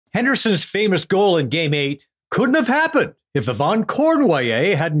Henderson's famous goal in Game 8 couldn't have happened if Yvan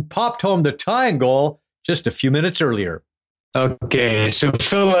Cournoyer hadn't popped home the tying goal just a few minutes earlier. Okay, so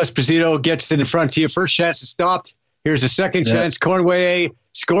Phil Esposito gets it in front to you. First chance is stopped. Here's a second chance. Cournoyer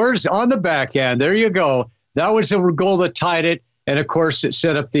scores on the backhand. There you go. That was the goal that tied it. And, of course, it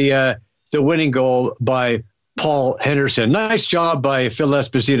set up the winning goal by Paul Henderson. Nice job by Phil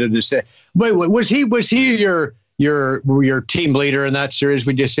Esposito to say. Wait, was he your team leader in that series?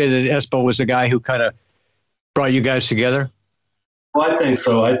 Would you say that Espo was the guy who kind of brought you guys together? Well, I think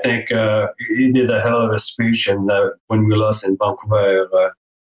so. I think he did a hell of a speech, and when we lost in Vancouver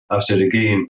after the game,